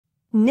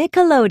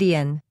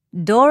Nickelodeon,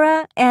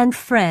 Dora and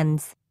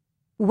Friends.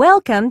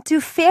 Welcome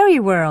to Fairy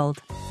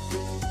World.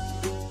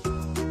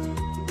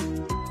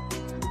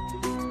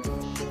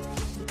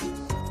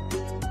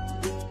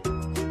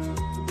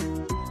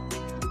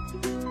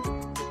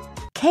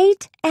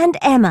 Kate and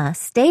Emma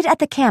stayed at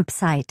the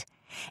campsite.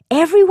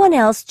 Everyone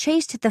else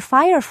chased the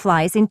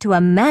fireflies into a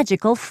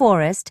magical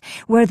forest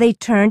where they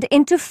turned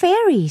into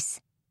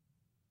fairies.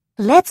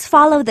 "Let's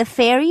follow the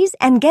fairies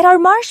and get our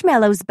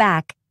marshmallows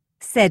back,"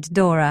 said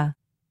Dora.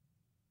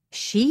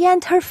 She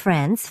and her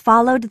friends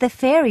followed the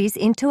fairies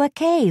into a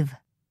cave.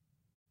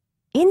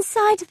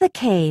 Inside the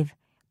cave,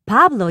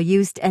 Pablo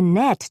used a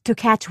net to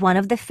catch one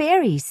of the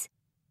fairies.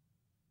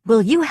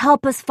 "Will you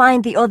help us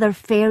find the other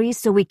fairies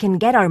so we can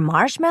get our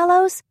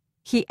marshmallows?"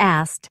 he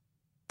asked.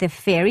 The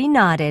fairy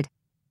nodded.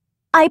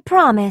 "I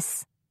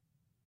promise."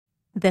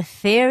 The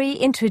fairy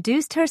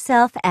introduced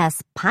herself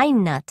as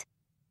Pine Nut.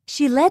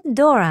 She led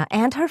Dora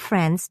and her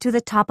friends to the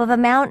top of a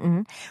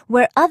mountain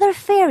where other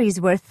fairies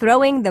were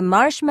throwing the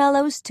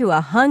marshmallows to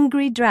a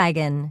hungry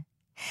dragon.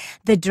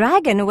 The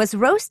dragon was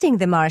roasting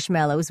the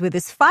marshmallows with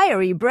his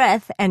fiery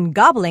breath and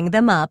gobbling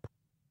them up.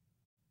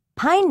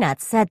 Pine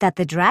Nut said that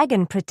the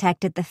dragon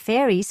protected the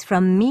fairies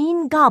from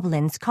mean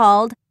goblins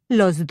called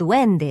Los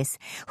Duendes,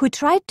 who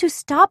tried to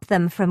stop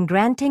them from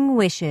granting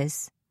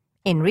wishes.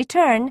 In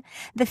return,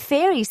 the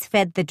fairies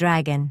fed the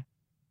dragon.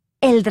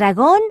 "El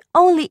dragón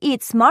only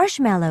eats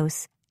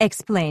marshmallows,"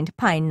 explained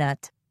Pine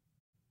Nut.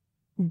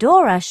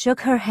 Dora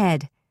shook her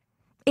head.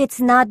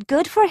 "It's not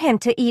good for him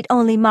to eat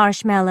only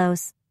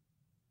marshmallows."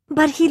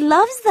 "But he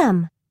loves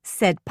them,"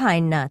 said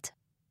Pine Nut.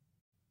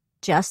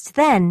 Just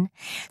then,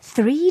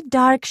 3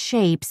 dark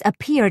shapes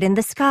appeared in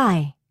the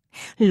sky.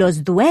 Los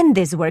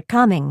Duendes were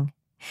coming.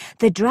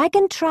 The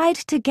dragon tried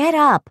to get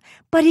up,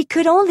 but he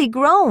could only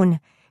groan.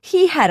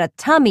 He had a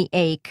tummy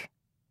ache.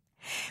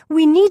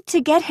 "We need to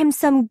get him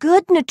some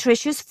good,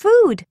 nutritious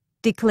food,"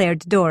 declared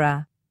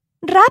Dora.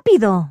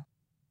 "Rápido!"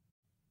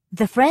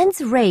 The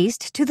friends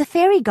raced to the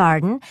fairy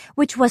garden,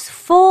 which was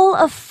full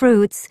of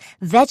fruits,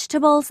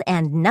 vegetables,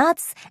 and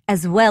nuts,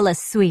 as well as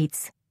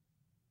sweets.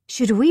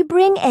 "Should we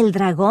bring El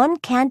Dragón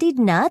candied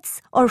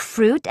nuts or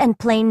fruit and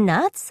plain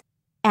nuts?"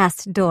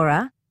 asked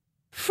Dora.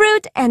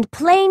 "Fruit and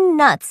plain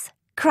nuts!"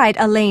 cried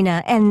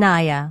Elena and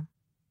Naya.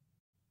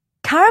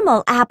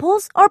 "Caramel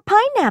apples or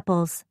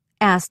pineapples?"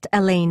 asked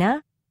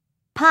Elena.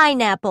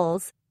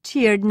 "Pineapples,"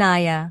 cheered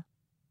Naya.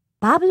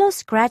 Pablo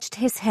scratched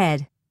his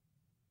head.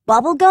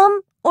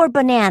 "Bubblegum or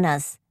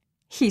bananas?"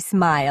 He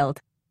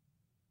smiled.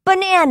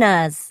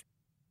 "Bananas!"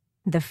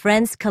 The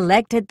friends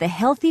collected the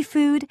healthy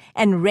food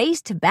and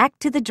raced back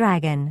to the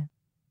dragon.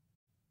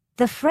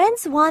 The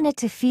friends wanted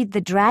to feed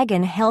the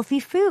dragon healthy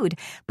food,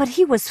 but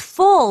he was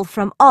full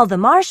from all the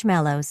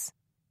marshmallows.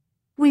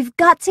 "We've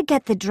got to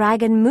get the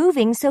dragon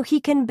moving so he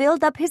can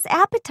build up his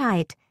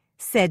appetite,"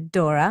 said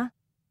Dora.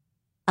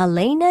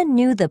 Elena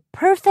knew the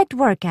perfect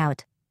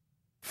workout.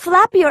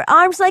 "Flap your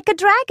arms like a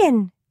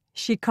dragon,"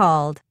 she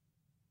called.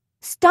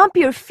 "Stomp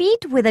your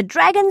feet with a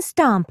dragon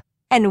stomp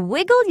and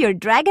wiggle your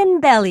dragon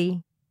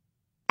belly."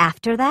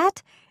 After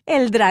that,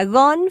 El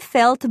Dragón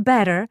felt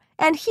better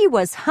and he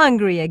was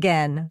hungry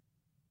again.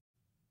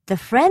 The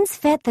friends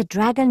fed the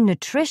dragon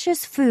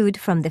nutritious food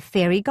from the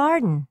fairy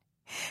garden.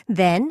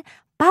 Then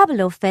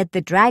Pablo fed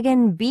the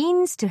dragon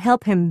beans to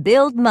help him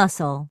build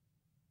muscle.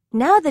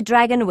 Now the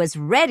dragon was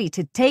ready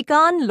to take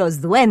on Los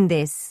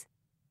Duendes.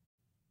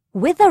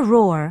 With a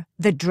roar,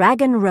 the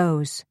dragon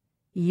rose.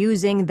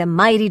 Using the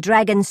mighty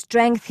dragon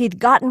strength he'd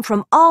gotten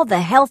from all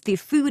the healthy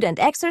food and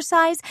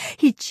exercise,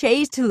 he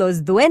chased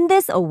Los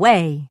Duendes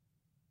away.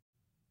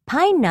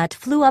 Pine Nut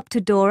flew up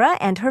to Dora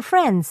and her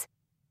friends.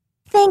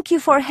 "Thank you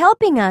for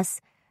helping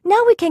us.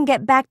 Now we can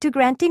get back to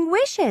granting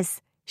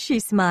wishes," she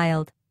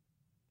smiled.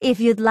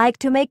 "If you'd like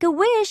to make a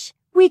wish,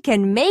 we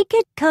can make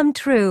it come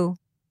true."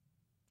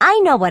 "I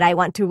know what I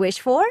want to wish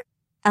for,"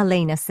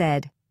 Elena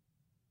said.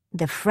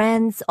 The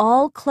friends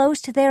all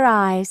closed their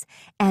eyes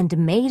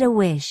and made a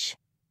wish.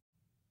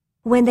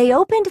 When they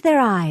opened their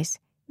eyes,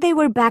 they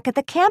were back at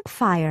the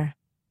campfire.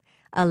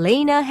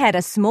 Elena had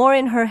a s'more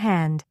in her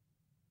hand.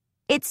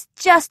 "It's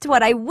just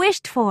what I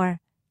wished for,"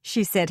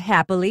 she said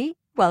happily.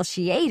 While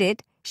she ate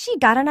it, she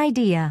got an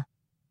idea.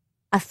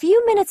 A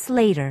few minutes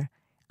later,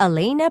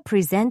 Elena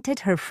presented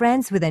her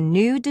friends with a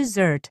new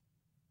dessert.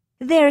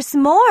 "They're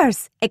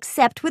s'mores,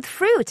 except with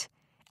fruit.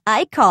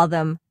 I call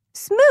them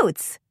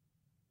smoots."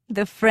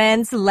 The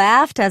friends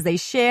laughed as they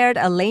shared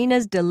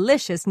Elena's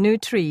delicious new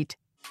treat.